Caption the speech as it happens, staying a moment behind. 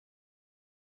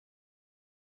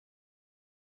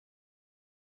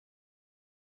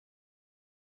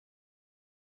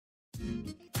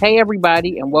Hey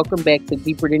everybody, and welcome back to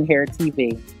Deeper Than Hair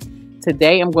TV.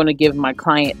 Today I'm going to give my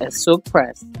client a silk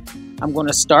press. I'm going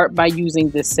to start by using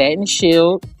the satin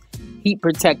shield. Heat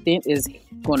protectant is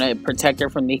going to protect her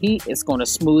from the heat. It's going to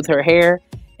smooth her hair,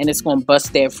 and it's going to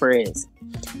bust that frizz.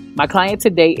 My client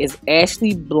today is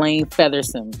Ashley Blaine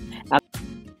Featherson.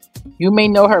 You may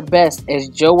know her best as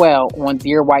Joelle on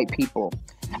Dear White People.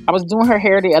 I was doing her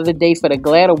hair the other day for the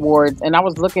GLAAD Awards, and I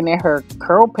was looking at her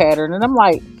curl pattern, and I'm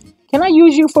like, can I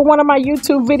use you for one of my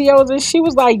YouTube videos? And she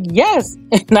was like, yes.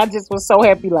 And I just was so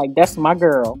happy, like, that's my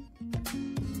girl.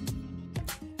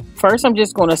 First, I'm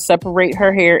just going to separate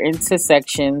her hair into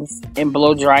sections and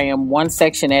blow dry them one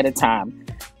section at a time.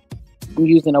 I'm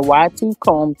using a wide tooth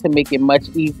comb to make it much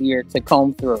easier to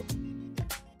comb through.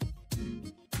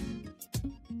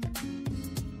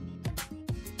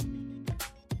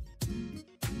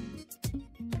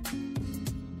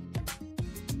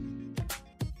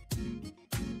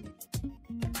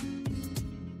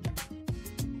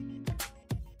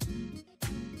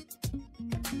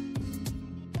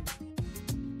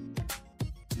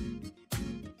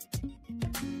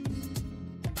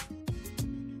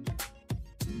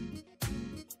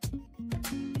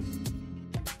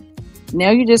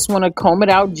 Now you just want to comb it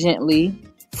out gently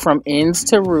from ends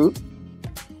to root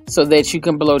so that you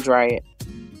can blow dry it.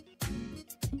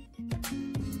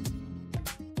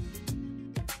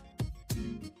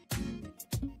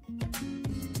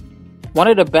 One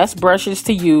of the best brushes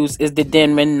to use is the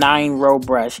Denman 9-row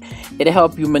brush. It'll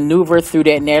help you maneuver through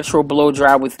that natural blow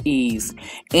dry with ease.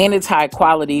 And it's high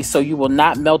quality, so you will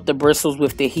not melt the bristles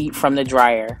with the heat from the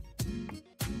dryer.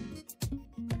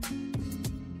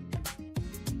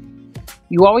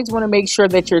 You always want to make sure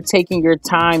that you're taking your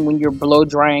time when you're blow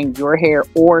drying your hair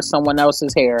or someone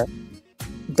else's hair.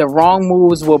 The wrong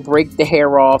moves will break the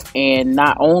hair off, and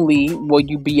not only will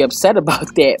you be upset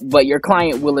about that, but your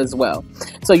client will as well.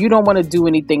 So you don't want to do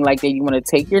anything like that. You want to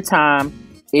take your time.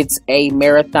 It's a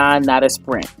marathon, not a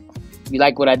sprint. You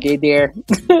like what I did there?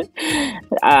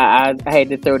 I had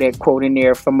to throw that quote in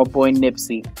there from my boy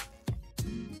Nipsey.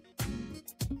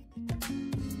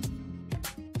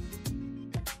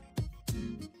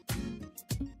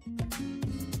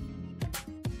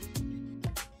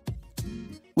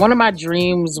 One of my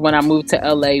dreams when I moved to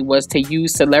LA was to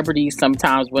use celebrities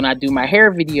sometimes when I do my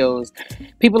hair videos.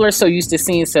 People are so used to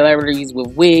seeing celebrities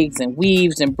with wigs and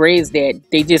weaves and braids that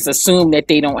they just assume that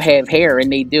they don't have hair,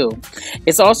 and they do.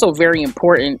 It's also very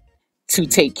important to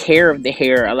take care of the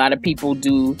hair. A lot of people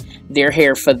do their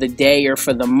hair for the day or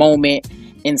for the moment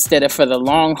instead of for the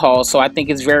long haul. So I think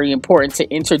it's very important to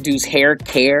introduce hair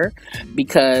care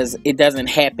because it doesn't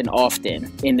happen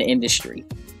often in the industry.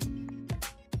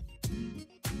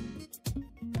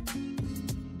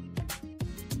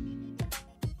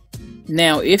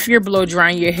 Now, if you're blow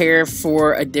drying your hair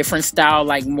for a different style,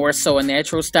 like more so a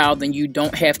natural style, then you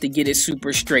don't have to get it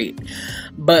super straight.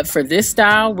 But for this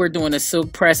style, we're doing a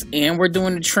silk press and we're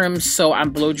doing a trim, so I'm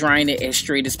blow drying it as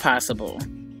straight as possible.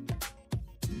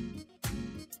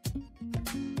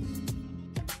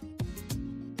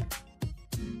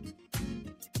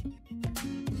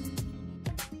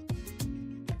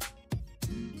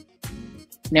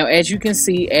 Now, as you can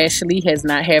see, Ashley has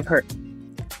not had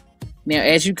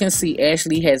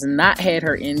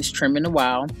her ends trimmed in a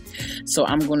while. So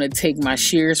I'm going to take my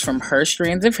shears from her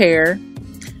strands of hair,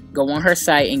 go on her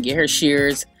site and get her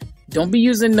shears. Don't be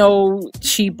using no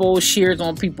cheap old shears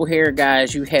on people's hair,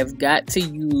 guys. You have got to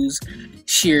use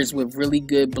shears with really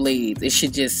good blades. It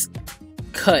should just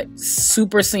cut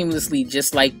super seamlessly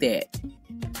just like that.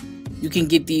 You can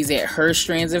get these at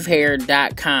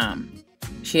herstrandsofhair.com.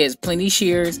 She has plenty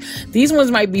shears. These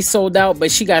ones might be sold out,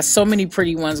 but she got so many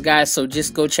pretty ones, guys, so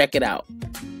just go check it out.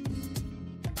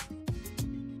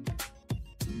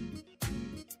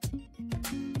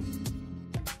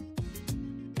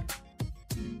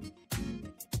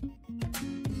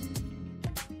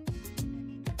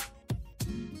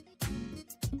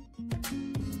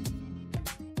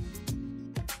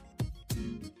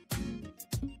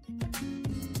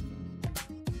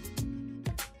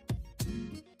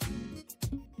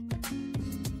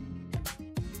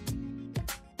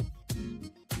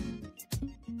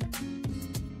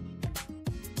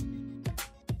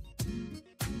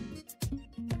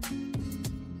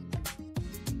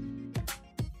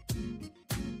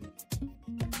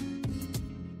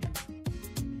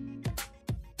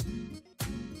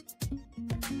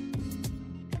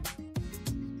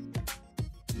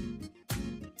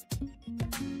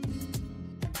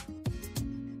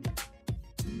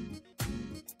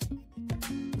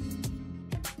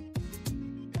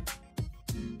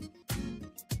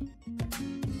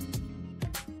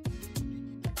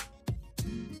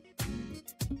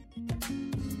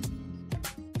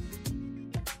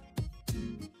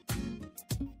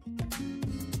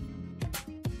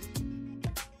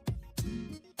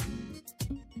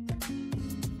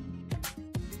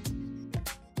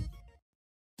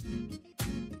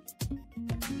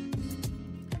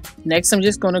 Next, I'm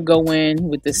just going to go in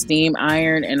with the steam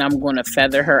iron and I'm going to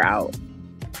feather her out.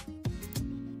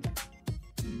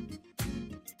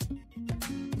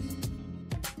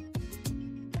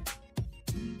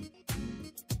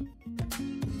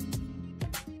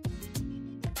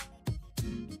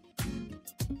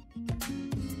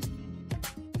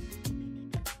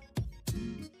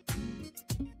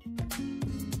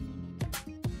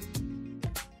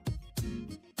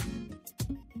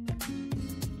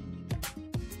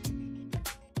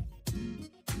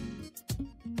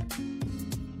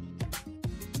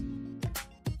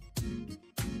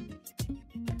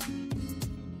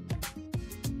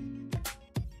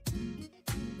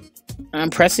 I'm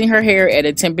pressing her hair at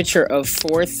a temperature of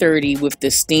 430 with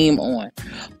the steam on.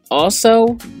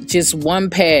 Also, just one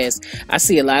pass. I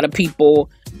see a lot of people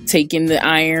taking the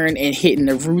iron and hitting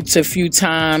the roots a few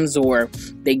times, or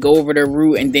they go over the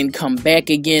root and then come back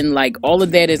again. Like, all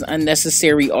of that is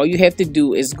unnecessary. All you have to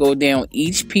do is go down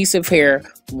each piece of hair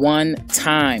one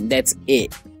time. That's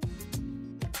it.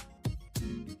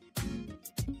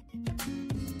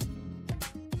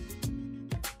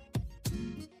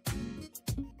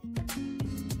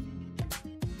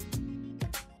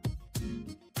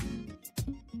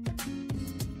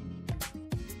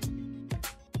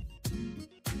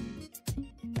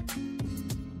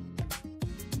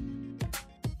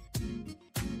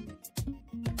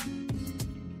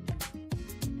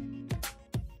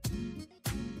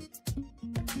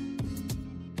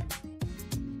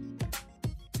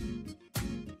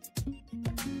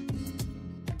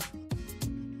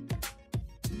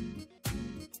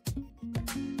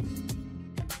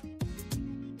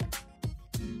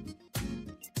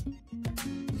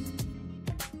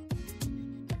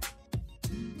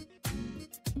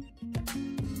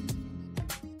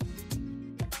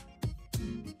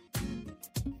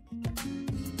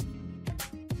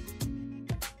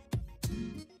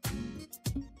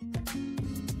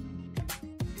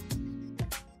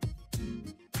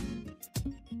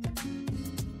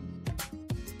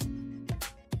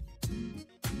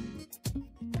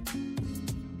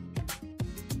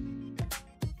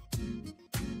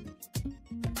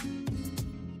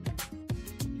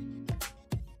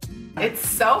 It's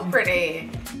so pretty.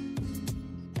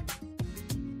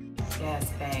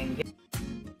 Yes, bang.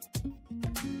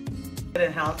 Good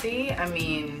and healthy. I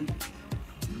mean,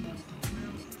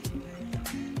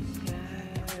 yes.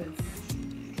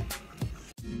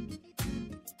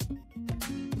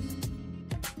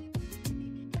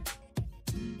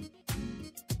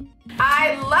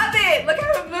 I love it. Look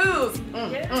how it moves.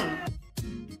 Yeah.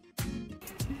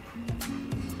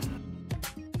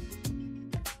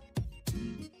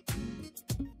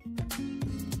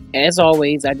 As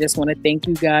always, I just want to thank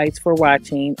you guys for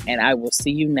watching, and I will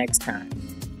see you next time.